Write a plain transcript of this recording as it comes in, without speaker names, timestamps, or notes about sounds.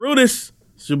Do this.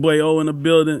 It's your boy O in the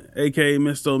building, a.k.a.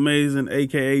 Mr. Amazing,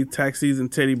 a.k.a. Taxis and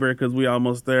Teddy Bear, because we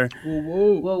almost there.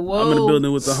 Whoa. I'm in the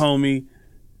building with the homie,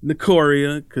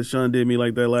 Nicoria, because Sean did me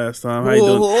like that last time. How you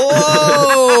doing?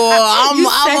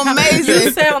 I'm amazing.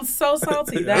 You sound so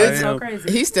salty. That is so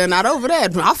crazy. He's still not over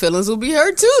that. My feelings will be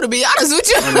hurt too, to be honest with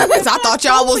you. I thought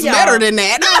y'all was better than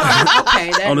that.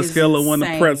 Okay, that On a is scale of 1 to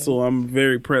insane. pretzel, I'm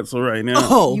very pretzel right now.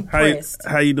 Oh. You pressed.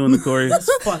 How you doing, Nicoria?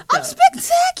 That's fucked I'm up.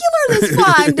 spectacular this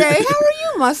fine day. How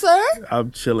are you, my sir?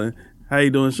 I'm chilling. How you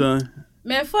doing, Sean?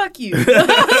 Man, fuck you.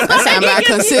 That sound about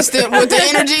consistent with the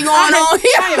energy going on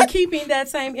here. I am keeping that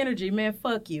same energy. Man,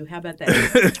 fuck you. How about that?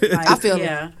 Like, I feel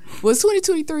it. Was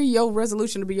 2023 your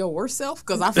resolution to be your worst self?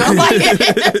 Because I felt like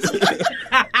it.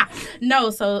 No,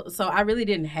 so I really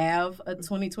didn't have a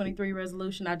 2023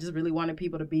 resolution. I just really wanted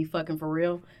people to be fucking for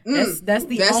real. That's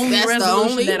the only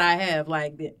resolution that I have.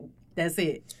 Like, that's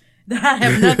it. I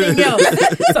have nothing else.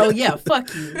 So yeah,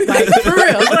 fuck you. Like, for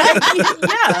real. Like,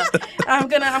 yeah. I'm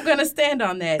gonna stand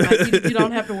on that. Like, you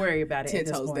don't have to worry about it.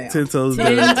 10 toes down. 10 toes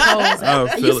 10 down. toes down.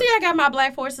 I You feel see, I got my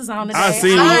Black Forces on today. I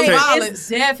seen when you came. It's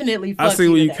definitely I fuck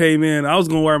seen when you today. came in. I was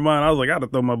gonna wear mine. I was like, I gotta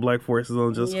throw my Black Forces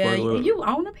on just Yeah, for a little. you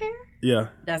own a pair? Yeah.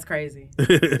 That's crazy. That's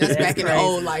back in the crazy.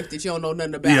 old life that you don't know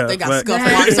nothing about. Yeah, They got but- scuff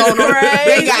marks on them.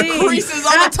 They got creases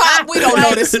on the top. We don't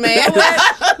know this man.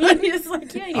 It's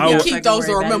like, yeah, I You would- keep those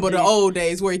to remember the old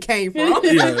days where he came from.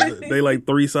 Yeah, they like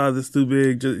 3 sizes too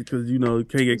big just because you can't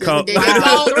get caught. Get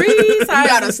caught. Three You sizes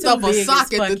gotta too stuff a big is sock at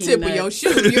the fucking tip of your nuts.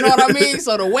 shoe. You know what I mean?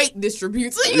 So the weight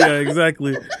distributes. Yeah,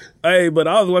 exactly. Hey, but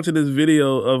I was watching this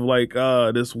video of like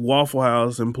this Waffle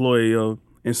House employee, yo,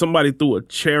 and somebody threw a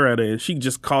chair at her, and she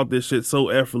just caught this shit so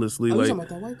effortlessly. Oh, you like, talking about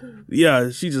that white girl? yeah,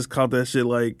 she just caught that shit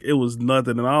like it was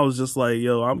nothing, and I was just like,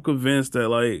 yo, I'm convinced that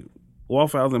like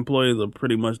Waffle House employees are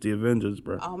pretty much the Avengers,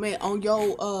 bro. Oh man, on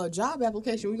your job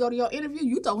application, when you go to your interview,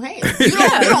 you throw hands. You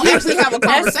don't actually have a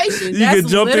conversation. You get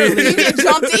jumped in. You get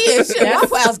jumped in. Shit,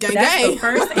 Waffle House gang That's gang. the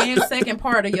first and second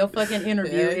part of your fucking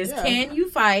interview is Yeah. can you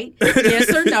fight?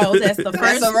 Yes or no? That's the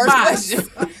first the first box.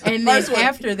 question. And then First one.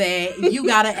 after that, you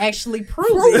gotta actually prove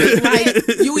it.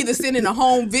 Like, you either send in a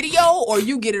home video or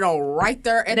you get it on right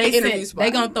there at the interview spot.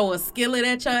 They gonna throw a skillet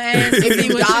at your ass if see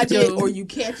you what dodge you it do. or you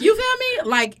catch it. You feel me?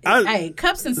 Like, I- hey,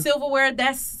 cups and silverware.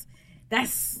 That's.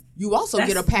 You also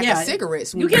get a pack of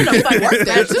cigarettes. When You get a fucking work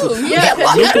there too. You Yeah,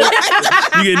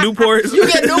 You get Newports. You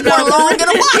get Newport long in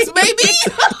a box, baby.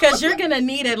 because you're gonna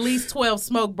need at least 12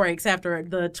 smoke breaks after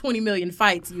the 20 million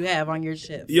fights you have on your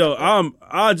shift. Yo,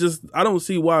 I don't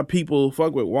see why people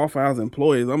fuck with Waffle House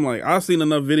employees. I'm like, I've seen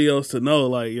enough videos to know,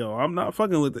 like, yo, I'm not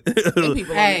fucking with it.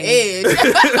 People Hey. on the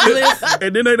edge. Listen,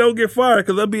 And then they don't get fired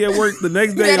because they'll be at work the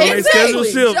next day on their Exactly. scheduled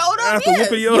shift Showed up, after yes.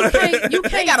 whooping your ass. you They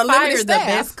can't got a fire limited the staff.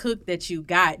 best cook that you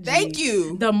got. G. Thank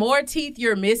you. The more teeth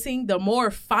you're missing, the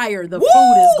more fire the food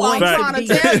is going I'm to trying be.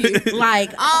 to tell you.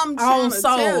 Like I'm trying on to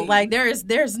tell soul. you. Like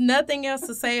there's nothing else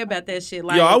to say about that shit.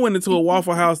 Like Yo, I went into a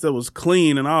Waffle House that was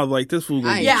clean, and I was like, this food I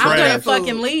was ain't yeah, I'm trash. gonna trash.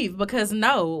 fucking leave because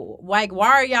no, like why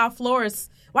are y'all floors?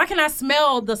 Why can I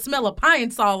smell the smell of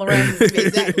pints all around this bitch?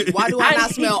 Exactly. Why do I I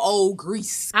not need- smell old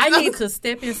grease? I need to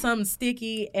step in something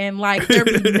sticky and like there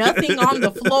be nothing on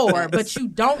the floor, but you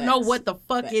don't know what the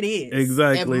fuck it is. If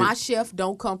Exactly. my chef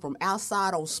don't come from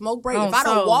outside on smoke break, On if I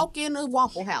don't soul. walk in a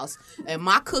Waffle House and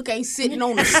my cook ain't sitting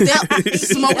on the step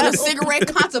smoking a cigarette,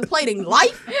 contemplating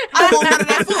life, I don't want none of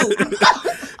that food.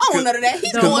 I don't want none of that.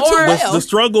 He's The doing more- too the, well. the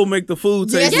struggle make the food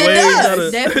taste Yes, it way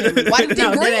does. better. Definitely. Why do you think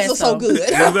No, greens that are so ass good?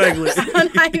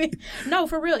 Exactly. No,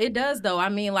 for real, it does though. I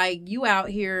mean, like you out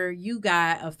here, you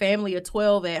got a family of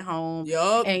 12 at home,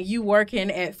 Yup. and you working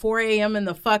at 4 a.m. in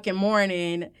the fucking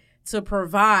morning to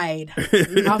provide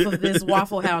off of this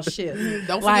Waffle House shift.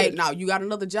 Don't Like, forget, now you got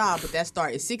another job, but that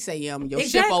start at 6 a.m. Your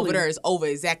shift Exactly. over there is over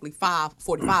exactly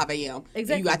 5:45 a.m. And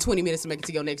Exactly. you got 20 minutes to make it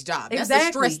to your next job. That's Exactly.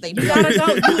 the stress they You do.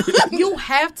 gotta go. You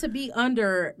have to be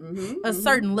under a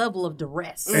certain level of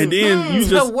duress. And then you To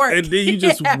just work and then you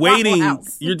just at Waffle waiting.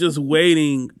 House. You're just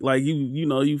waiting, like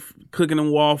you cooking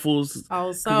them waffles,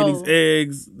 Oh, cooking these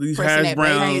eggs, these Pressing hash that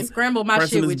bacon. Hey, browns, scramble my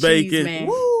pressing shit this with cheese, bacon. man.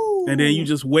 Woo. and then you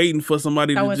just waiting for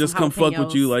somebody Throw to in just some come fuck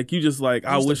with you. jalapenos. Like you just like,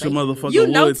 I Used to wish a bake. motherfucker You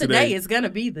know would today is gonna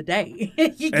be the day. You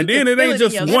And can then it feel ain't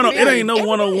just in your one. It spirit. ain't no Every day.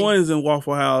 1-on-1s in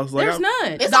Waffle House. Like There's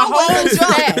none. It's the whole always a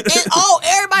job. staff. It's all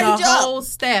everybody's The job. whole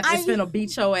staff is I- finna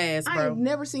beat your ass, I bro. have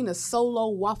never seen a solo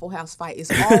Waffle House fight.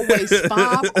 It's always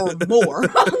 5 or more.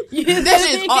 You This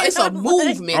is know, it's a like-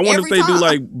 movement. I wonder every if they time. do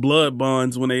like blood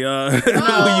bonds when they when you get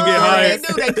Oh, hired. They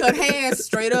do. They cut hands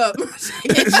straight up.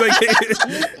 It's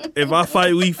like, if I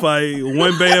fight, we fight.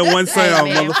 One band, one sound,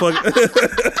 man. motherfucker.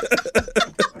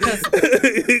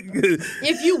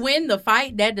 if you win the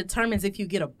fight, that determines if you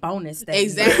get a bonus.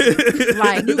 Exactly.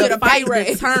 Like you get a fight pay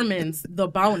raise. determines the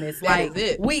bonus. That Like is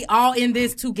it. we all in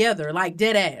this together, like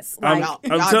dead ass. Like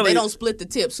They don't split the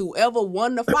tips. Whoever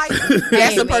won the fight,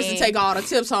 that's the person take all the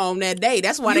tips home that day.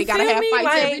 That's why they gotta have fights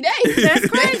like, every day. That's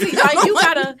crazy. Like you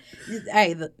gotta.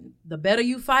 Hey, the better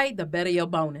you fight, the better your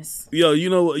bonus. Yo, you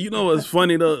know what's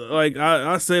funny though? Like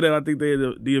I say that I think they're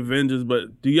the Avengers,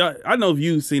 but do y'all? I know if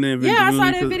you've seen the Avengers. Yeah, I saw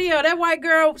movie, that video. That white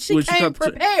girl, she came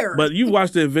prepared. But you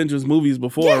watched the Avengers movies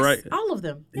before, yes, right? all of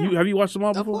them. Yeah. Have you watched them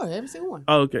all before? Of course, I haven't seen one.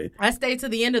 Oh, okay. I stayed to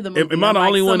the end of the movie. Am I the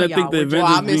only one that think the Avengers? Well,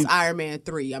 I missed Iron Man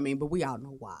 3. I mean, but we all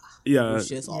know why. Yeah, it was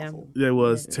just awful. Yeah, it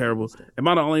was terrible. Am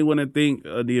I the only one that think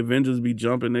the Avengers be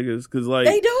jumping niggas? Because like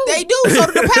they do. So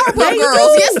do the Powerpuff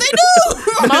Girls. Yes, they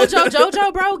do. Mojo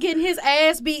Jojo, bro, getting his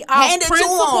ass beat off Handed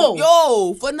principle. to him.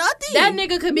 Yo, for nothing. That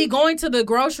nigga could be going to the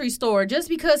grocery store just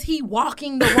because he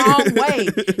walking the wrong way.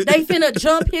 They finna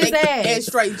jump his ass. And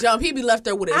straight jump. He be left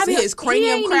there with his he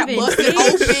cranium ain't crap even busted did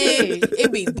open. shit.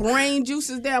 It be brain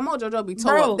juices down. Mojo Jojo be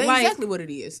tore Bro, up. That's like- exactly what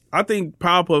it is. I think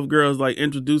Powerpuff Girls like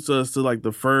introduced us to like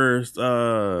the first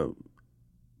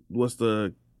what's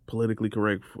the politically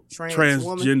correct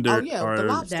transgender? Oh, yeah, the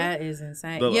lobster. That is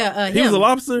insane. He was a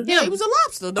lobster. Yeah, he was a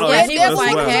lobster. The Oh, Yeah, red he that's was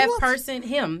like wild. half person.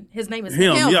 His name is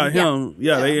Him. him.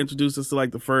 Yeah, they introduced us to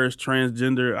like the first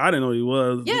transgender. I didn't know he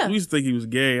was. Yeah. We used to think he was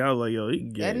gay. I was like, yo, he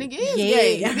gay. That nigga is Yeah.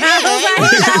 gay. Yeah.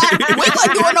 We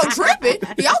wasn't doing no tripping.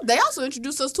 They also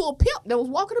introduced us to a pimp that was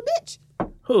walking a bitch.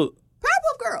 Who?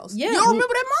 Powerpuff Girls. Yeah. You don't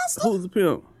remember that monster? Who's the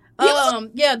pimp?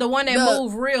 Yeah, the one that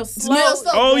moved real slow.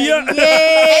 Oh yeah.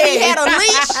 And he had a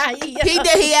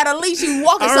leash. He had a leash. He was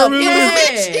walking something. It was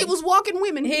a bitch. He was walking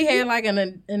women. He had like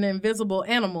an invisible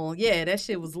animal. Yeah, that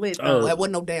shit was lit. Oh. That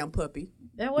wasn't no damn puppy.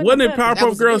 Wasn't it That Powerpuff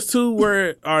was a Girls bitch. too?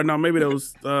 Where or no, maybe that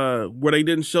was where they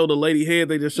didn't show the lady head.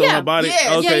 They just showed her body.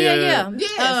 yes, Okay, yeah.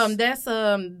 Yes. That's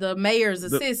the mayor's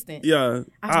assistant. Yeah.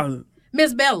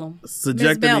 Miss Bellum.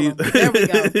 Subjected Miss Bellum. me. There we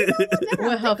go.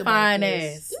 With her fine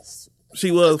ass. She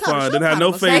was It's kinda fine. Didn't have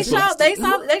no short, kinda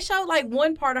face. They showed like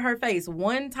one part of her face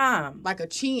one time. Like a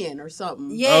chin or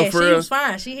something. Yeah, for she real? was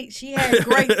fine. She had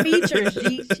great features.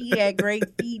 She had great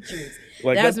features.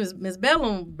 Like That that- was Miss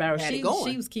Bellum, bro. Had it She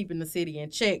going. was keeping the city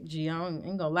in check. G, I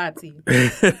ain't gonna lie to you.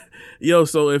 Yo,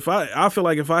 so if I feel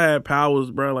like if I had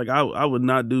powers, bro, like I would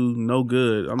not do no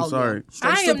good. I'm sorry.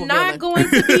 Straight I am supervillain. not going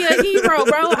to be a hero,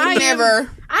 bro.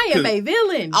 I am a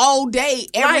villain. All day,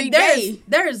 every day.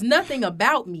 There's nothing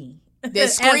about me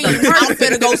That screams, I'm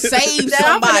finna go save that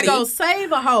I'm somebody. gonna go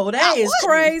save a hoe. That is wouldn't.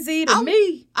 crazy to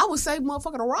me. I would save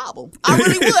motherfucker to rob him. I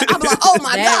really would. I'd be like, oh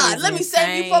my That God, is let me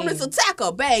save you from this insane.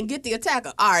 attacker. Bang, get the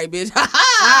attacker. All right, bitch.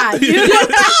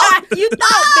 You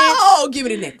thought, bitch. Oh, give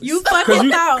me the necklace. You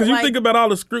fucking thought. Because you like, think about all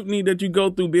the scrutiny that you go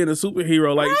through being a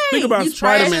superhero. Like right, think about you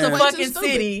trash Spider the Man. fucking Stupid.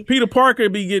 city. Peter Parker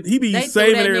be They saving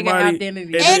threw that nigga everybody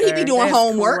identity And he out be there. doing That's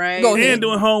homework. crazy. Go ahead. and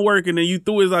doing homework, and then you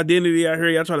threw his identity out here.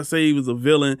 Y'all try to say he was a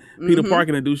villain. Peter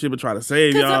Parker didn't do shit but try to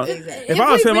save 'Cause y'all. if If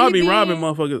I was we him, I'd be really robbing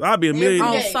being- motherfuckers. I'd be a Every millionaire.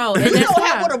 Oh, day. so, You and know that's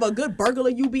how why. what of a good burglar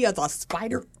you be as a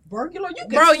spider burglar? You can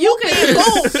Bro, you swoop can- in,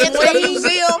 boom, into the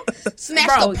museum, snatch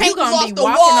Bro, the you papers gonna off be the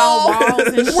walking wall, on walls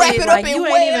and wrap shit. it Like up in you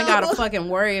ain't even web. gotta fucking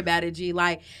worry about it, G.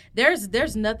 Like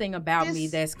there's nothing about me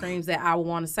that screams that I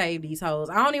want to save these hoes.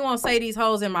 I don't even want to save these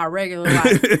hoes in my regular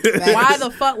life. Why the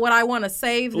fuck would I want to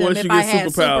save them Once if you I get had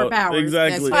superpower. superpowers?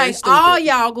 Exactly. That's Like stupid. all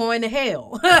y'all going to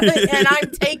hell, and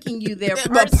I'm taking you there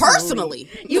personally. But personally,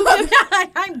 You,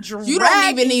 I'm dragging you don't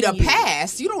even need a you.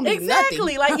 pass. You don't need Exactly.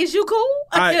 nothing. Like, is you cool?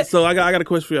 All right, so I got a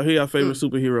question for y'all. Who your favorite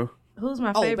superhero? Who's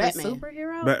my Oh, favorite Batman.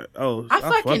 superhero? fuck I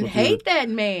fucking with hate you. that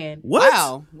man. What?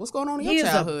 Wow, what's going on in He your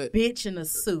is childhood? a bitch in a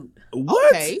suit.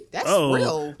 What? Okay, that's Oh,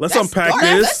 real. let's That's unpack dark.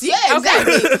 this. Yeah,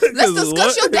 exactly. Let's discuss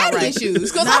What? your daddy Right.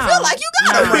 issues because Nah. I feel like you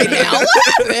got them Nah. right now.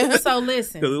 What happened? So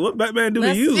listen. 'Cause what Batman do to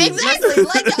Let's- you? Exactly,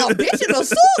 like a bitch in a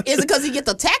suit. Is it because he get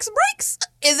the tax breaks?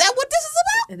 Is that what this is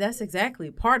about? That's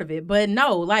exactly part of it. But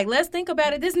no, like, let's think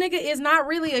about it. This nigga is not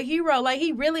really a hero. Like,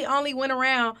 he really only went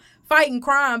around fighting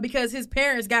crime because his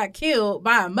parents got killed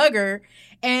by a mugger.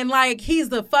 And, like, he's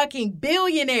the fucking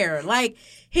billionaire. Like,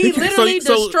 he literally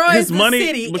so destroys his the money-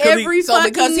 city because he- every So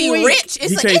fucking because he week. rich, it's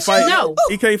He an can't issue. fight. No.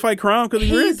 He can't fight crime because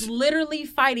he's He's rich. literally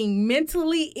fighting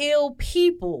mentally ill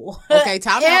people. Okay,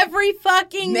 time out. Every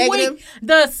fucking Negative. week.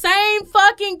 The same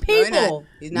fucking No, he's not. people.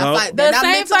 He's not No. fighting. The They're not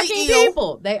same mentally fucking ill.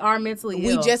 people. They are mentally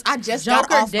ill. I just Joker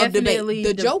got off of definitely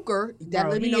debate. The Joker, that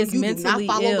Bro, let me he know is you do not mentally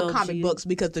follow ill, the comic G. books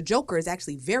because the Joker is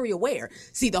actually very aware.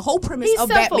 See, the whole premise He's of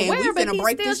Batman, self-aware, we but finna he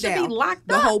break still this should down. be locked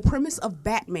The whole premise of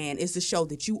Batman is to show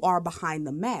that you are behind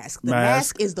the mask. The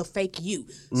mask is the fake you.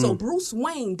 So Bruce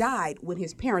Wayne died when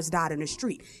his parents died in the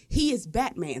street. He is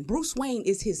Batman. Bruce Wayne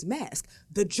is his mask.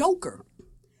 The Joker,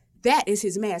 that is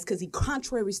his mask because he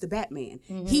contraries to Batman.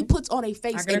 He puts on a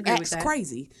face and acts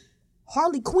crazy.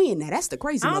 Harley Quinn, now that's the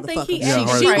crazy motherfucker.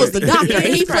 She was the doctor and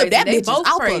he flipped that bitch out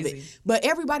of it. But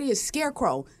everybody is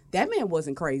Scarecrow. That man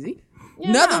wasn't crazy.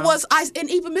 Neither was Ice, and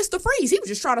even Mr. Freeze. He was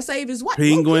just trying to save his wife.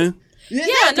 Penguin.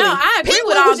 Exactly. I agree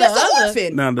with all the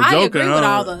other. Now the Joker, I agree with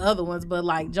all the other ones, but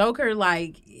like Joker,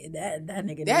 like that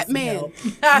nigga. That man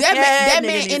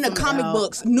in the comic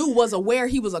books was aware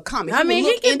he was a comic. I mean,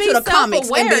 he can into the comics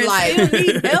and be like,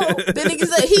 the nigga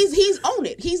said he's on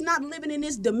it. He's not living in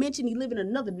this dimension. He living in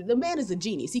another. The man is a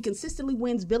genius. He consistently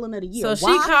wins Villain of the Year. So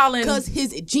why? Because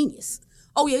he's a genius.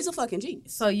 Oh yeah, he's a fucking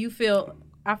genius. So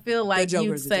I feel like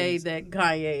you'd say that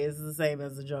Kanye is the same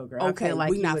as the Joker. Okay, I feel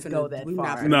like we you not would finna go that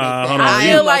far. Nah, hold on.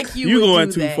 I feel like you would going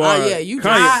do too that. far. Oh yeah, you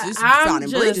Kanye, just finding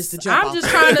bridges to jump I'm just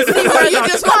trying to see where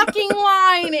the fucking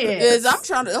line is. I'm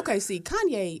trying to. Okay, see,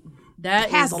 Kanye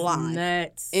has a line,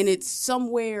 nuts. and it's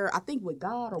somewhere. I think with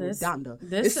God or with Donda.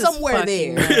 It's somewhere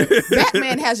there.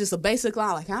 Batman has just a basic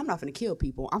line like, "I'm not gonna kill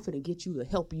people. I'm gonna get you the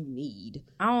help you need."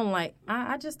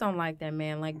 I just don't like that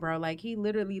man. Like, bro, like he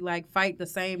literally like fight the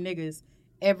same niggas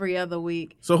every other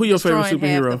week. So who your favorite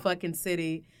superhero? Half the fucking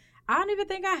city. I don't even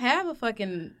think I have a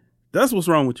fucking. That's what's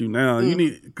wrong with you now. You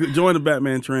need to join the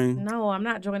Batman train. No, I'm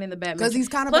not joining the Batman. Because he's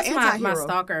kind of Plus an anti-hero. my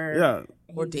stalker.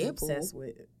 Or he's Deadpool. obsessed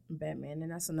with Batman,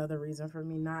 and that's another reason for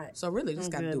me not. So really, this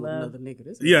got to do with another nigga.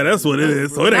 That's what it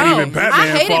is. So it ain't even Batman's I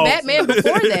hated fault. Batman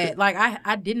before that. Like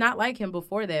I did not like him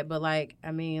before that. But like,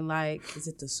 I mean, like, is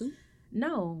it the suit?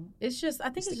 No, it's just. I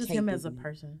think it's just him as a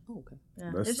person. Oh, okay.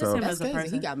 Yeah, That's it's just him That's as a crazy.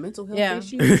 person. He got mental health Yeah.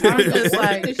 issues. I'm just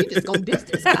like, she just gonna diss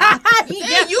this guy. I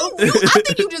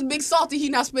think you just big salty. He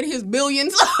not spending his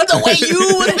billions the way you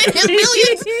would spend his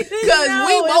millions. Because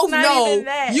we both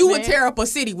know you would tear up a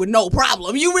city with no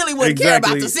problem. You really wouldn't care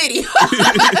about the city.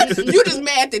 You just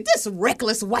mad that this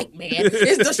reckless white man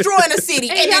is destroying a city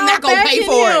and they're not gonna pay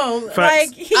for it. Like,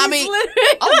 I mean,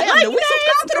 oh damn, did we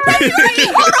subscribe to the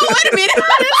Patreon? Hold on, wait a minute.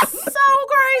 That's so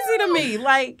crazy to me.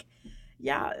 Like,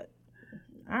 y'all.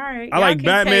 All right. I like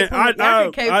Batman.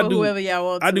 I do whoever y'all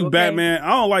want to. I do Batman.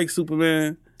 I don't like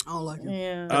Superman. I don't like him.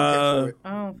 Yeah.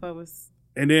 I don't fuck with.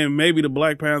 And then maybe the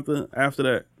Black Panther after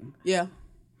that. Yeah.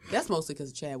 That's mostly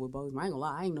because of Chadwick Boseman. I ain't gonna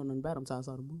lie. I ain't know nothing about him until I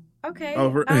saw the movie. Okay.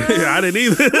 I didn't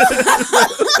either.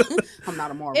 I'm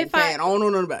not a Marvel fan. I don't know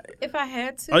nothing about it. If I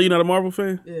had to. Oh, you're not a Marvel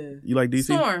fan? Yeah. You like DC?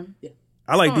 Storm. Yeah.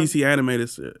 I like DC animated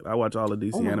shit. I watch all the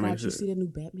DC animated God, shit. you see that new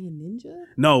Batman Ninja?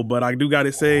 No, but I do got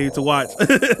it saved to watch on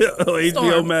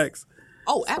HBO Max.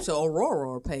 Oh, absolutely.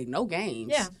 Aurora played no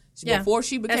games. Yeah. Before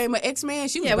she became an X-Man,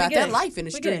 she was about that life in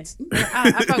the streets.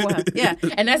 I fuck with her. Yeah.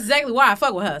 And that's exactly why I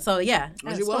fuck with her. So, yeah.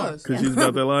 She was. Because she's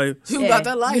about that life. She was about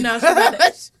that life. You know, she's about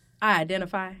that. I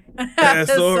identify.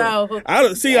 So, I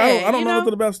don't know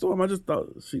nothing about Storm. I just thought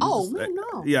she was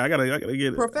no. Yeah, I gotta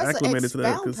get Professor acclimated X to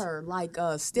that. found her, like,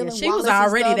 stealing she was wallets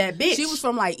already and stuff. that bitch. She was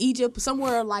from, like, Egypt,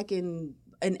 somewhere, like, in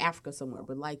Africa somewhere,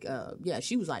 but like,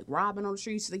 she was like robbing on the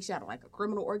streets. She had like a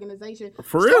criminal organization.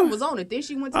 For real? Storm was on it. Then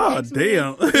she went to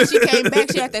damn. Then she came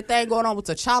back. She had that thing going on with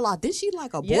T'Challa. Did she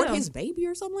like abort his baby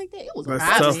or something like that? It was a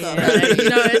lot of stuff. You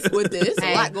know, it's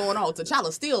a lot going on.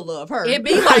 T'Challa still love her. It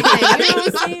be like that. You know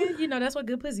what I'm saying? You know, that's what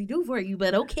good pussy do for you.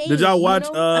 But okay. Did y'all watch?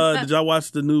 Did y'all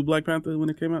watch the new Black Panther when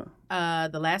it came out?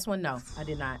 The last one, no, I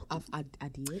did not. I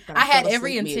did. But I had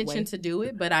every intention to do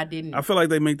it, but I didn't. I feel like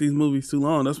they make these movies too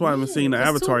long. That's why I haven't seen the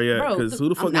Avatar yet. Because who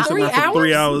the fuck is sitting for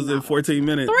 3 hours and 14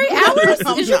 minutes? 3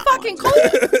 hours? Is you fucking cool?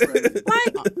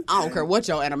 Like, I don't care what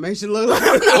your animation look like.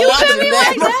 I'm not you watching feel me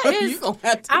that. like that? You gonna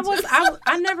have to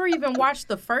I never even watched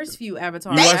the first few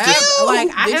Avatars. Like,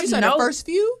 I did have you say the first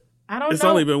few? I don't know. It's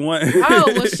only been one.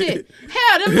 Oh, well, shit.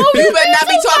 Hell, the movie You better not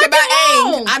be talking about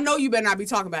Aang. Aang. I know you better not be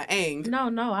talking about Aang.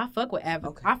 No, I fuck with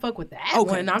Avatar. Okay. I fuck with that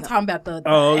Okay. one. I'm talking about the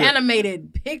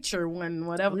animated picture one,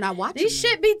 whatever. I'm not watching These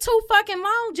shit be too fucking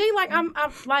long, G. Like, I'm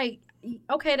like,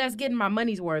 okay, that's getting my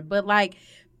money's worth, but like,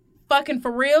 fucking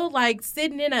for real, like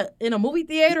sitting in a movie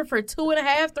theater for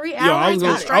 2.5, 3 hours. Yo,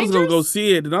 I was gonna go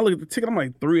see it, and I looked at the ticket. I'm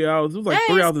like 3 hours. It was like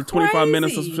 3 hours and 25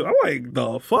 minutes or some shit. I'm like,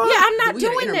 the fuck? Yeah, I'm not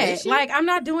doing that. Like, I'm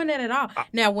not doing that at all.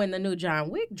 Now, when the new John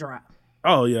Wick dropped,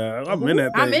 oh yeah, I'm in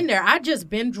that thing. I'm in there. I just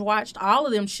binge watched all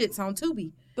of them shits on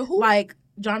Tubi. The who? Like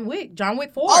John Wick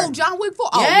 4. Oh, John Wick 4.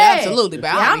 Oh, yeah, absolutely.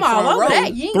 But I'm all over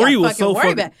that. You ain't 3 got was so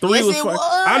worry fucking. about. 3 was fucking.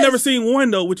 I've never seen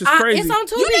 1 though, which is crazy. It's on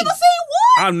Tubi. You never seen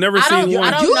 1? I've never seen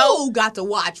 1. You got to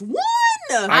watch 1.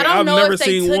 I don't know if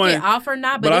they took it off or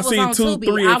not, but it was I've seen on 2, Tubi.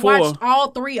 3, and 4. I watched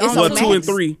all 3 on Tubi. Well, 2 and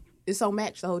 3. It's on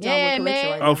Max, the whole John Wick collection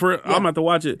right now. Oh, I'm about to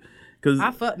watch it. Cause I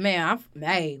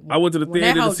went to the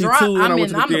theater to see 2 and I went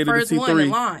to the theater to see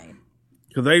 3.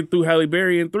 Because they threw Halle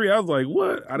Berry in 3. I was like,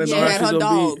 what? I didn't know how she was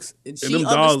going to be. And them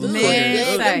dogs was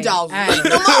them dogs.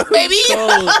 Come on, baby.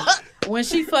 When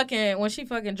she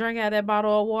fucking drank out of that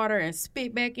bottle of water and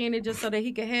spit back in it just so that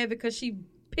he could have it because she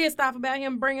pissed off about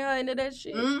him bringing her into that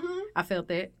shit. Mm-hmm. I felt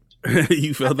that.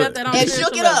 You felt that? And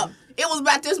shook it up. It was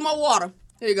about this much water.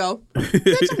 Here you go.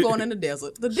 Bitch, I'm going in the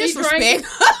desert. The disrespect.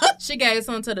 She gave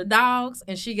some to the dogs,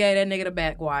 and she gave that nigga the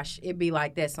backwash. It be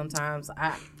like that sometimes.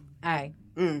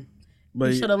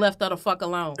 But he should have left her the fuck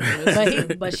alone.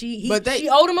 But she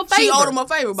owed him a favor. She owed him a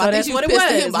favor. But so that's what it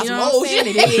was. You know what I'm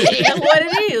saying? That's what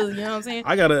it is. You know what I'm saying?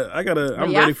 I gotta.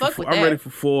 I'm ready for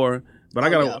 4. But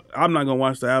I'm not gonna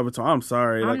watch the Avatar. I'm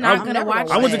sorry. I'm not gonna watch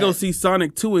that. I went to go see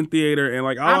Sonic 2 in theater, and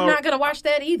like I'm not gonna watch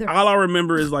that either. All I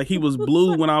remember is like he was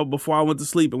blue before I went to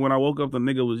sleep, and when I woke up, the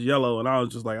nigga was yellow, and I was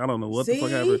just like, I don't know what the fuck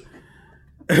happened.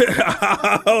 That's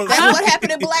what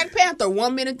happened in Black Panther.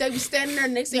 1 minute they was standing there,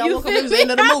 next thing I woke up, it was the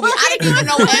end of the movie. I didn't even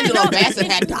know Angela Bassett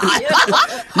had died.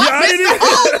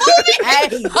 I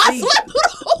missed the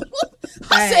whole movie.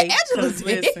 I said Angela's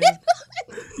dead.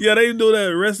 Yeah, they do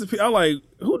that recipe. I'm like,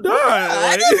 who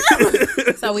died?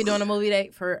 So we doing a movie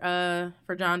date for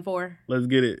John 4? Let's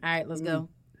get it. All right, let's go.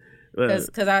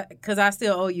 Because I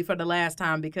still owe you for the last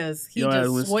time because he just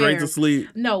went straight to sleep.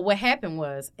 No, what happened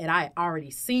was, and I had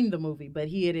already seen the movie, but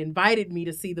he had invited me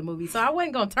to see the movie, so I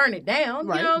wasn't gonna turn it down.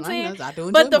 Right, you know what I'm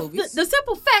saying? But the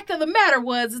simple fact of the matter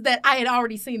was that I had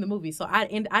already seen the movie, so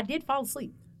I did fall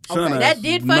asleep. Okay. That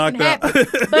did fucking happen.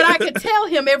 But I could tell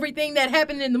him everything that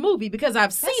happened in the movie because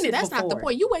I've seen it before. That's not the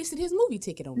point. You wasted his movie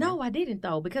ticket on that. No, I didn't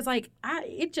though because like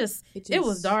it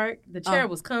was dark. The chair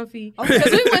was comfy.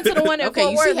 Because we went to the one at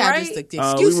Fort Worth, right? Just the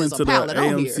excuses are piling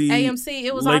on here. AMC.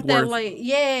 It was off that like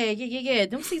yeah.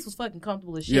 Them seats was fucking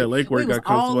comfortable as shit. Yeah, Lake Worth got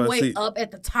comfortable. All the way up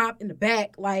at the top and the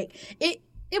back, like it.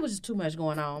 It was just too much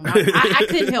going on. I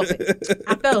couldn't help it.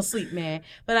 I fell asleep, man.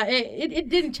 But it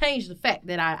didn't change the fact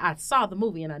that I saw the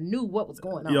movie and I knew what was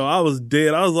going on. Yo, I was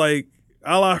dead. I was like,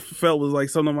 all I felt was like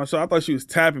something on my shoulder. I thought she was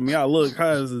tapping me. I looked,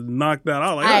 I was knocked out.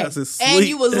 I was like, that's his sleep. And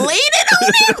you was leaning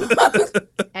on him.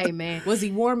 Hey, man. Was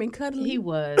he warm and cuddly? He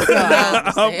was.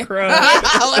 I'm crying.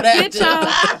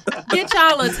 Get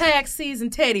y'all a tax season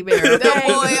teddy bear. Okay? That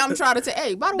boy, I'm trying to tell.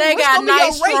 Hey, by the way, they got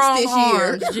nice strong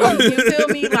arms, G. You feel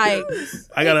me? Like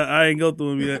I ain't go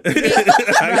through him yet.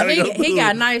 He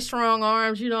got nice strong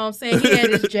arms. You know what I'm saying? He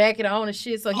had his jacket on and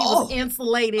shit, so he was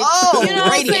insulated. Oh, you know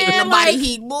radiating the body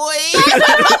heat, boy. Who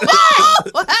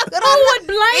would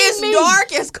blame it's me? It's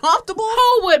dark, it's comfortable.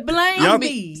 Who would blame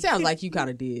me? Sounds like you kind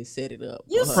of did set it up.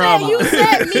 You set me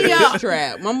up.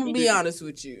 Trap. I'm gonna be honest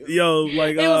with you. Yo,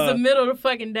 like it was the middle of the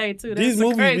fucking day too. That's these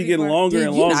movies be getting longer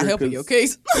and longer. You're not helping your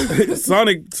case.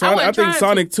 Sonic. I think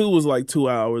Sonic 2 was like 2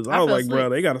 hours. I was like, bro,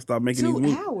 they gotta stop making these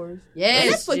movies. 2 hours. Yes,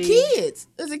 and that's for kids.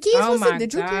 As a kids, oh my did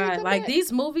Drew Carey come back?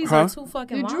 These movies are too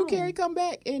fucking long. Did Drew Carey come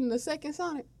back in the second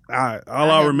Sonic? All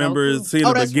I remember is seeing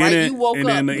the beginning and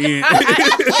then the end.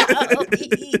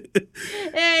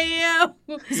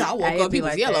 So I woke up, he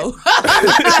was yellow.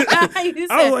 I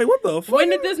was like, what the fuck? When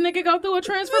did this nigga go through a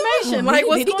transformation? Like,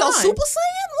 what's did he go Super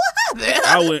Saiyan? What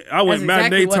happened? I went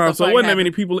matinee time, so it wasn't that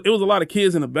many people. It was a lot of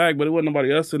kids in the back, but it wasn't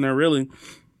nobody else in there really.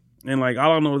 And like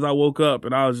all I know is I woke up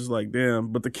and I was just like, damn.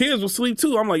 But the kids were asleep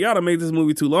too. I'm like, y'all done made this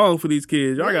movie too long for these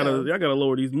kids. Y'all gotta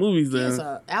lower these movies down. It's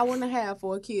an hour and a half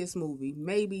for a kids movie,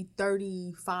 maybe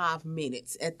 35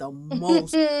 minutes at the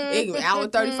most. Hour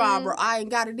 35, bro. I ain't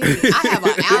got it in. I have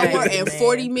an hour and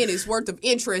 40 minutes worth of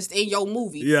interest in your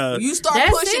movie. Yeah, you start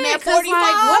pushing that 45.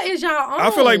 Like, what is y'all on?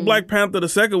 I feel like Black Panther, the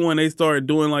second one, they started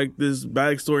doing like this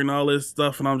backstory and all this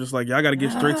stuff, and I'm just like, y'all gotta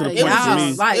get straight to the point for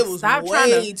me. Like, it was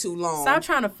way too long. Stop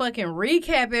trying to fucking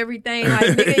recap everything. Like,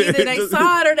 nigga, either they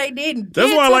saw it or they didn't.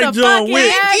 That's why I like John Wick.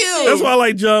 That's why I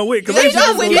like John Wick. Because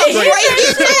John Wick goes straight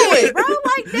into it, bro.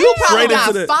 Like, you probably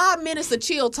got 5 minutes of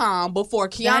chill time before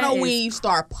Keanu Reeves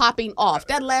start popping off.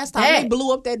 That last time they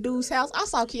blew up that dude's house, I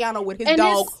saw Keanu with his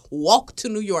dog walk to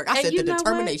New York. I said the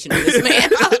determination of this man.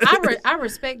 I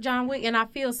respect John Wick, and I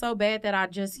feel so bad that I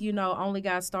just only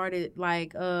got started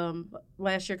like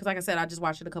last year because, like I said, I just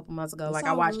watched it a couple months ago. Like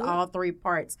I watched all 3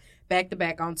 parts back to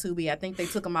back on Tubi. I think they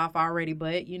took them off already,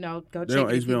 but go check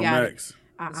it if you got it.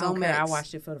 I don't care. I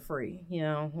watched it for the free. We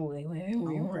ain't worried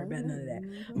about none of that.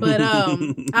 But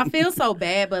I feel so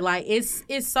bad, but like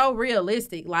it's so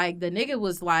realistic. Like the nigga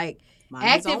was like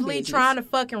actively trying to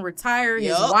fucking retire.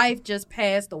 His wife just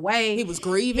passed away. He was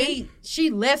grieving. She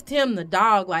left him the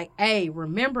dog. Like, hey,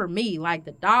 remember me? Like,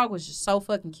 the dog was just so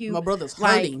fucking cute. My brother's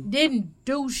hurting. Like, didn't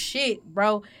do shit,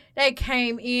 bro. They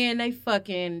came in, they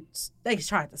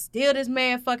tried to steal this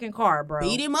man fucking car, bro.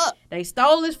 Beat him up. They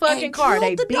stole his fucking car.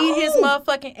 They beat his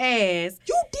motherfucking ass.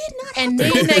 You did not. And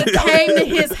then they came to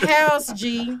his house,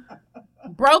 G.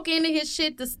 Broke into his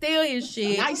shit to steal his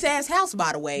shit. Nice ass house,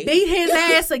 by the way. Beat his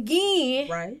ass again.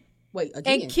 Right. Wait,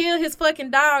 again. And kill his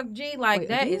fucking dog, G. Like, wait,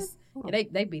 that again? Is... Oh.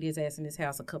 They beat his ass in his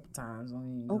house a couple times. I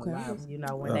mean,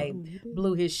 when they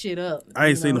blew his shit up. I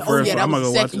ain't seen the first one. I'm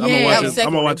gonna watch it.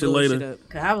 I'm gonna watch it later.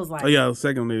 I was like, the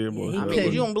second one did.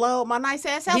 Because you don't blow up my nice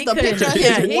ass house. The picture of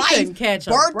his wife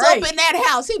burnt up in that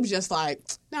house. He was just like,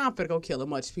 nah, I'm finna go kill a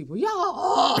bunch of people.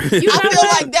 I feel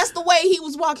like that's the way he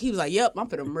was walking. He was like, yep, I'm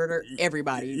finna murder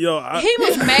everybody. He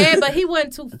was mad, but he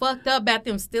wasn't too fucked up about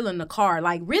them stealing the car.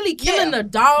 Like, really killing the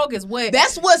dog is what.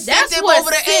 That's what sent him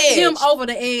over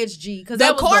the edge. G, because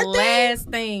that was the last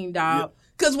thing, dog.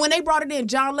 Because when they brought it in,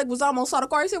 John Lake was almost saw the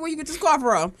car. He said, where you get this car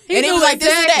from? And he was like,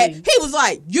 this and that. He was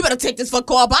like, you better take this fuck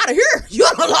car up out of here. You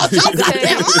done lost your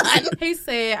goddamn mind. He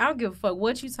said, I don't give a fuck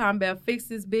what you talking about. Fix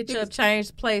this bitch up, change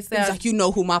the place out. He's like, you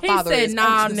know who my father is. He said,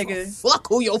 nah, nigga. Fuck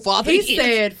who your father is. He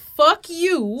said, fuck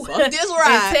you. Fuck this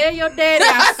ride. And tell your daddy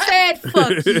I said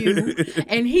fuck you.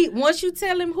 And once you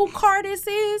tell him who car this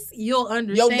is, you'll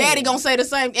understand. Your daddy gonna say the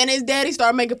same. And his daddy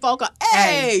started making phone call.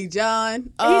 Hey,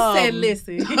 John. He said,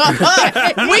 listen.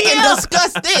 We can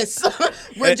discuss this.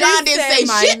 When John didn't say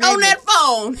shit on that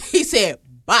phone, he said,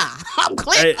 bye. I'm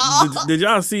clear. Hey, did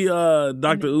y'all see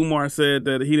Dr. Umar said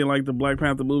that he didn't like the Black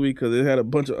Panther movie because it had a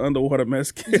bunch of underwater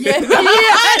Mexicans? Yeah,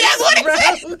 that's what he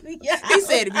said. Yeah. He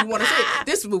said, if you want to say it,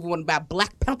 this movie wasn't about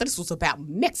Black Panther, this was about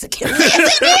Mexicans.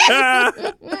 Yes, it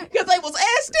is. Because they was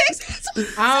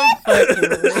Aztecs. I'm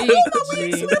fucking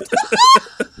weak.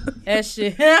 That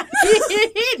shit.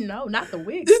 No, not the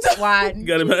wig. Why? You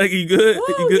got it back? You good? Ooh,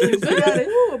 you good?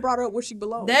 Ooh, brought her up where she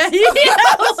belongs.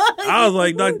 I was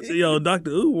like, Dr.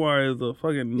 Umar is a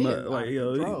fucking nut. Like, he's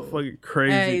fucking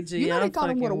crazy. Hey, G, you know they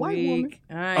caught him with a white woman.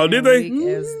 Oh, did they?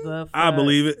 I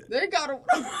believe it. They got him.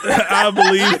 I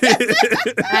believe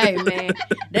it. Hey, man,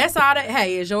 that's all that.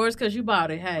 Hey, it's yours because you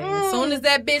bought it. Hey, as soon as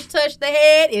that bitch touched the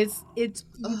head, it's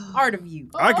part of you.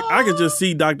 I could just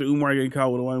see Dr. Umar getting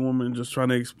caught with a white woman and just trying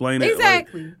to explain it.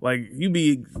 Exactly. Like you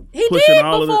be he pushing did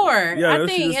all before. Of it. Yeah, I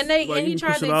think, and he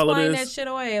tried to explain that shit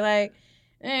away. Like,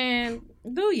 and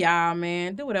do y'all,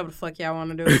 man, do whatever the fuck y'all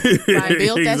want to do. Like,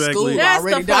 build that school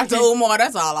already, Dr. Umar.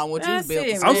 That's all I want you to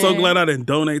build. I'm so glad I didn't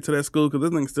donate to that school because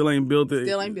this thing still ain't built it.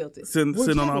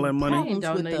 Sitting on all that money. I ain't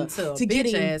donating to a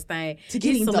bitch ass thing. To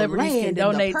getting celebrities can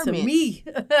donate to me.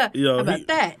 Yo, how about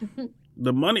that? The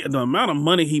amount of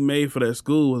money he made for that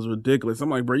school was ridiculous. I'm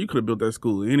like, bro, you could have built that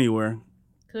school anywhere.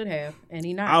 Could have, and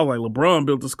he not. I was like, LeBron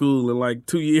built the school in like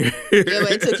 2 years. Yeah,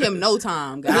 but it took him no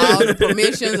time. Got all the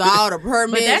permissions, all the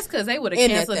permits. But that's because they would have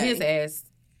canceled his ass.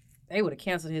 They would have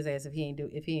canceled his ass if he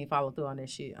ain't follow through on that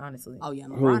shit. Honestly. Oh yeah,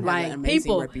 LeBron has an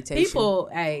amazing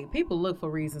reputation. People look for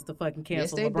reasons to fucking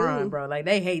cancel LeBron, bro. Like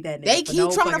they hate that nigga. They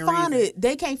keep trying to find it.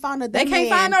 They can't find it. They can't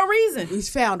find no reason. He's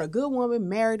found a good woman,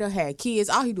 married her, had kids.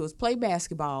 All he do is play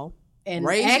basketball. And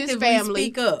raise his family,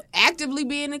 speak up. Actively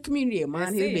be in the community and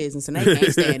mind his business, and they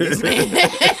can't stand this man.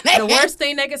 The worst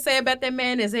thing they can say about that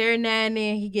man is every now and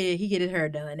then he get his hair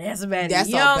done. That's about it. That's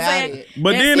you know about it.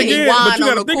 But then again, but you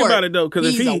got to think about it though, because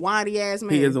he's a whiny ass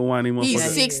man. He is a whiny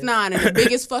motherfucker. He's 6'9" and the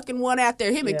biggest fucking one out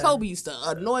there. Him and Kobe used to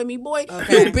annoy me, boy.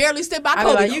 Okay. You barely step by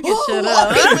Kobe. Like, you can shut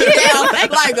up. He went down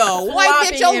like a white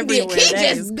bitch on dick. He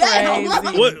just down.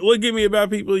 What get me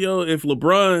about people, yo? If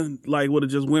LeBron like would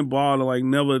have just went bald and like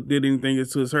never did anything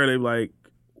to his hair, they be like,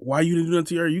 why you didn't do nothing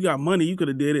to your hair? You got money, you could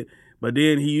have did it. But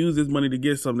then he used his money to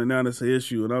get something. Now that's an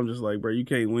issue, and I'm just like, bro, you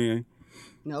can't win.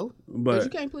 No, but you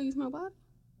can't please nobody.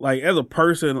 Like as a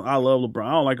person, I love LeBron.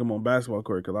 I don't like him on basketball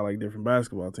court because I like different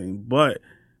basketball teams. But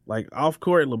like off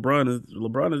court, LeBron is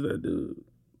that dude.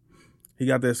 He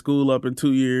got that school up in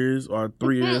 2 years or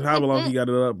 3 years, however long he got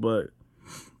it up. But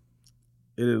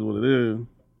it is what it is.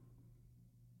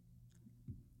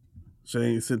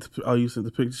 Shane sent. You sent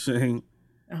the picture, Shane.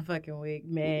 I'm fucking weak,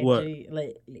 man. What?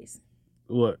 Listen.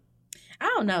 What? I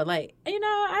don't know. Like,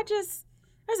 there's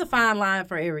a fine line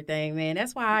for everything, man.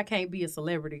 That's why I can't be a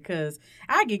celebrity, because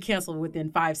I get canceled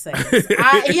within 5 seconds.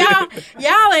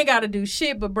 Y'all ain't got to do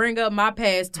shit but bring up my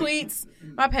past tweets,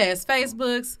 my past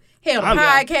Facebooks, Hell,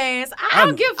 podcast. I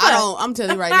don't give a fuck. I'm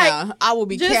telling you right now, I will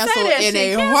be canceled in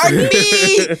a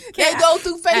heartbeat. They go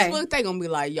through Facebook, they gonna be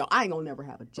like, yo, I ain't gonna never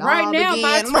have a job right now, again.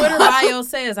 my Twitter bio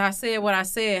says I said what I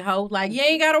said, ho. Like, you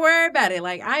ain't gotta worry about it.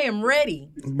 Like, I am ready.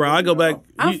 Bro, I go back.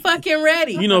 I'm fucking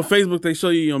ready. You know, Facebook, they show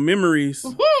you your memories.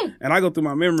 And I go through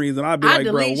my memories and I be like,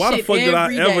 bro, why the fuck did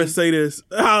I ever say this?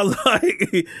 I was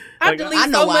like, I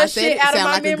know why I said it. It sounded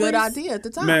like a good idea at the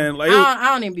time. Man, like, I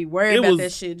don't even be worried about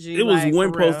that shit, G. It was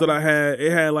one post that I had.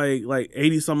 It had like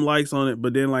 80 some likes on it,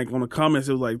 but then like on the comments,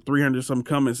 it was like 300 some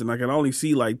comments, and I could only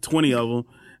see like 20 of them.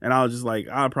 And I was just like,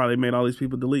 I probably made all these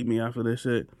people delete me after this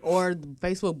shit. Or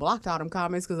Facebook blocked all them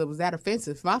comments because it was that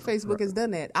offensive. My Facebook has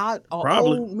done that.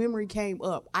 Old memory came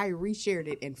up. I reshared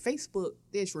it, and Facebook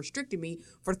just restricted me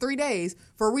for 3 days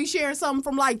for resharing something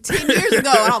from like 10 years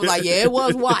ago. And I was like, yeah, it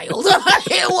was wild.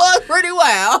 It was pretty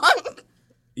wild.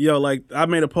 Yo, like, I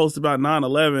made a post about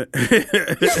 9/11,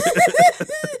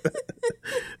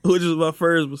 which was my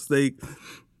first mistake.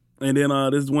 And then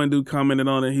this one dude commented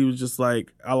on it. He was just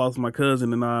like, I lost my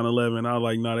cousin in 9/11. I was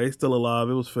like, no, they still alive.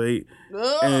 It was fate.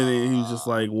 And then he was just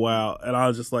like, wow. And I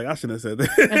was just like, I shouldn't have said that.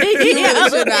 They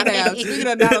should not have. Speaking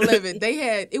of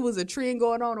 9/11, it was a trend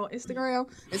going on Instagram.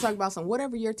 They talking about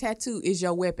whatever your tattoo is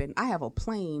your weapon. I have a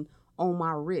plane on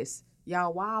my wrist.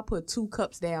 Y'all, why I put 2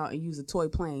 cups down and use a toy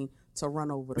plane to run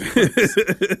over the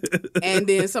cups? And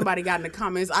then somebody got in the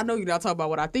comments, I know you're not talking about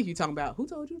what I think you're talking about. Who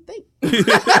told you to think?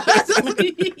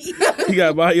 You got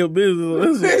to buy your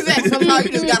business. Exactly. Sometimes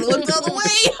you just got to look the other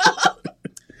way.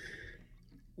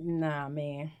 Nah,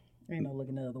 man. There ain't no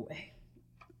looking the other way.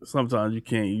 Sometimes you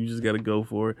can't. You just got to go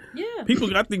for it. Yeah.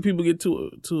 I think people get too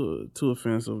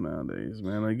offensive nowadays,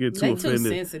 man. They get too offended. Too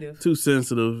sensitive. Too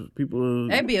sensitive. People.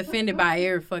 They be offended by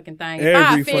every fucking thing.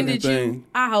 Every if I offended thing. you,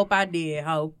 I hope I did,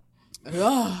 ho.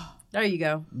 There you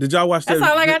go. Did y'all watch that?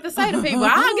 That's all I got to say to people.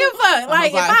 I don't give a fuck.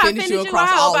 Like, if I offended you, I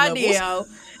hope I did, ho.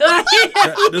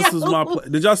 This is my play.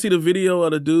 Did y'all see the video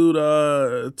of the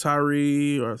dude,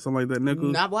 Tyree or something like that,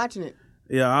 Nichols? Not watching it.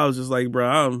 Yeah, I was just like,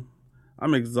 bro,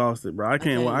 I'm exhausted, bro. I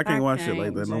can't watch shit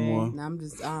like that no more. I'm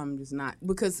just not,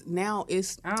 because now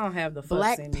I don't have the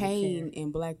black pain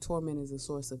and black torment is a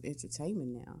source of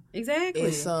entertainment now. Exactly.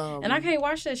 It's, and I can't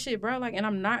watch that shit, bro. Like, and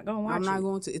I'm not gonna watch it. I'm not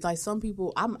going to. It's like some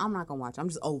people. I'm not gonna watch it. I'm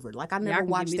just over it. Like, I never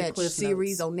watched that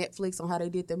series on Netflix on how they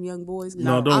did them young boys.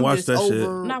 No, don't watch that shit.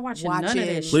 I'm not watching none of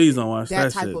that shit. Please don't watch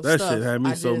that shit. That shit had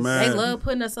me so mad. They love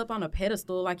putting us up on a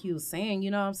pedestal, like you was saying. You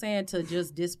know what I'm saying? To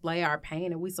just display our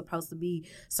pain, and we supposed to be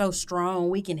so strong,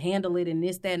 we can handle it, and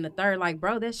this, that, and the third. Like,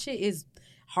 bro, that shit is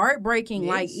heartbreaking. Yes.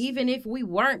 Like, even if we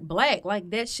weren't black, like,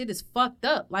 that shit is fucked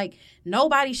up. Like,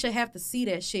 nobody should have to see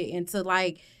that shit, and to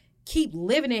like keep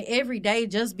living it every day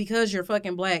just because you're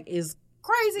fucking black is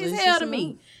crazy as hell to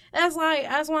me. That's why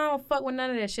I don't fuck with none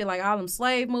of that shit. Like, all them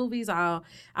slave movies, all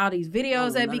these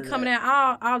videos that be coming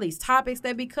out, all these topics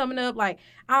that be coming up. Like,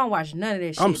 I don't watch none of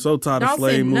that shit. I'm so tired of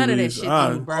slave movies. None of that shit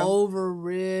to me, bro.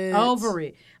 Over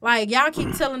it. Like, y'all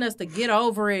keep telling us to get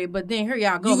over it, but then here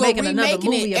y'all go making another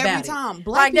movie about it.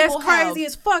 Black like, that's crazy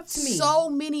as fuck to me. So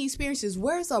many experiences.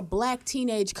 Where's a black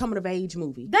teenage coming of age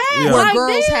movie? Where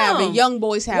girls have and young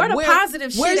boys have. Where the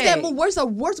positive where's shit that?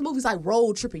 Where's movies like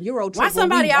Road Tripping, Euro Trip? Why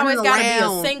somebody always gotta be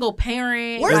a single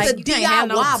parent? Where's the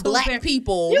DIY black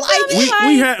people?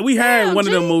 We had one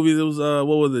of them movies. It was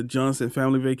what was it? Johnson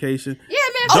Family Vacation. Yeah,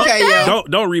 man.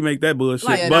 Don't remake that bullshit.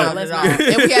 Like, but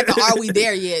and we had the Are We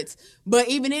There Yet? But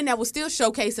even then, that was still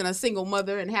showcasing a single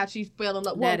mother and how she fell in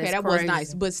love. Well, that was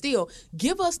nice. But still,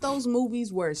 give us those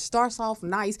movies where it starts off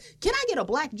nice. Can I get a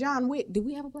black John Wick? Do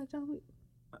we have a black John Wick?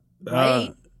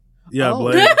 Blade. Yeah,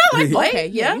 Blade. Like Blade. Okay,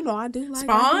 yeah. You know, I do like.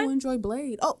 Spawn? I do enjoy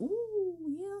Blade. Oh,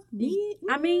 ooh, yeah.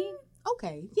 I mean,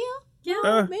 okay, yeah.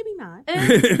 Yeah, maybe not.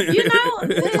 You know,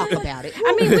 we'll talk about it.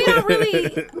 I mean, we don't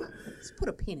really. Let's put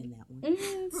a pin in that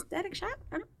one. Static Shock.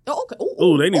 Oh, okay.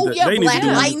 Oh, they need to. Yeah, they Black need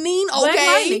to Lightning. Okay. Black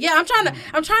Lightning. Yeah,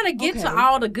 I'm trying to get to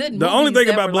all the good movies. The only thing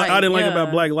about I didn't like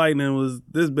about Black Lightning was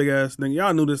this big ass nigga.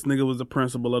 Y'all knew this nigga was the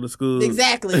principal of the school.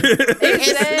 Exactly.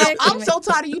 I'm so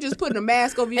tired of you just putting a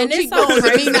mask over your cheekbones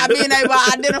and me not being able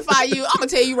to identify you. I'm gonna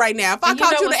tell you right now. If I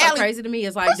caught you in the alley, so crazy to me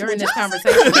is like during this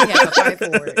conversation we had to fight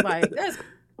for it. Like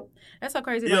that's so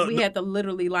crazy. Like we had to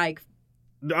literally like.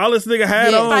 All this nigga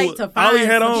had on, all he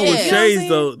had on was shades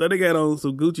though. That nigga had on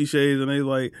some Gucci shades, and they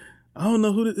like, I don't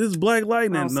know who this is. Black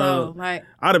Lightning. No, so, like,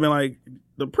 I'd have been like,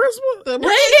 The principal? I'm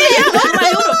like, who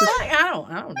the fuck? I don't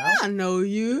know. I know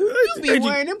you. You be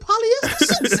wearing them polyester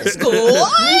suits at school.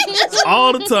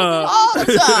 All the time. All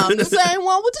the time. The same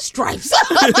one with the stripes.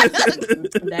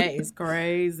 That is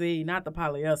crazy. Not the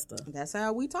polyester. That's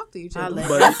how we talk to each other.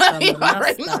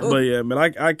 But yeah, man,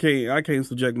 I can't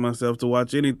subject myself to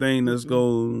watch anything that's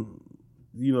going,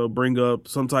 bring up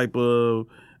some type of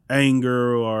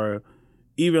anger or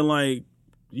even like,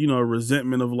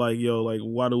 resentment of like,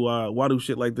 why do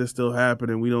shit like this still happen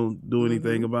and we don't do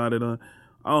anything about it? I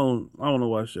don't want to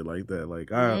watch shit like that.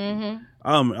 Like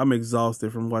I'm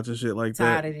exhausted from watching shit like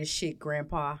Tired of this shit,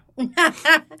 Grandpa.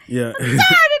 Yeah. I'm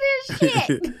tired of this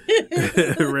shit.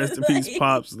 Rest in peace,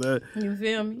 Pops. You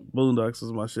feel me? Boondocks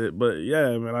was my shit. But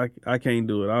yeah, man, I can't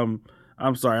do it.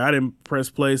 I'm sorry. I didn't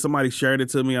press play. Somebody shared it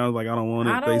to me. I was like, I don't want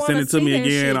it. They sent it to me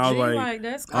again. I was like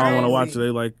I don't want to watch it. They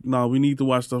like, no, we need to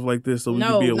watch stuff like this so we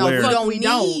can be aware. No, we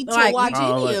don't need to watch any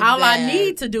of that. All I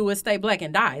need to do is stay black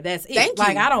and die. That's it. Thank you.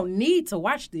 I don't need to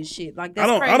watch this shit. Like that's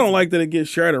crazy. I don't like that it gets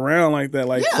shared around like that,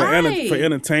 like for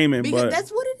entertainment. Because but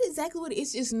that's what it is. Exactly what it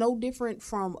is. It's just no different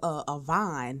from a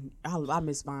Vine. I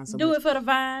miss Vine so much. Do it for the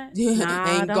Vine.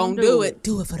 Ain't gonna do it.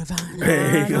 Do it for the Vine.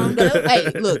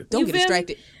 Hey, look, don't get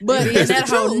distracted. But it's that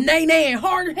whole nay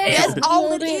hard head. That's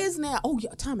all it is now. Oh yeah,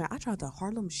 time out. I tried the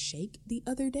Harlem Shake the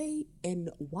other day, and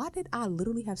why did I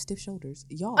literally have stiff shoulders,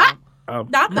 y'all? My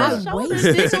waist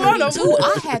too.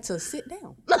 I had to sit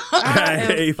down.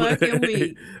 I am fucking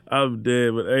weak. I'm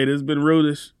dead, but hey, this has been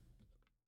Rudish.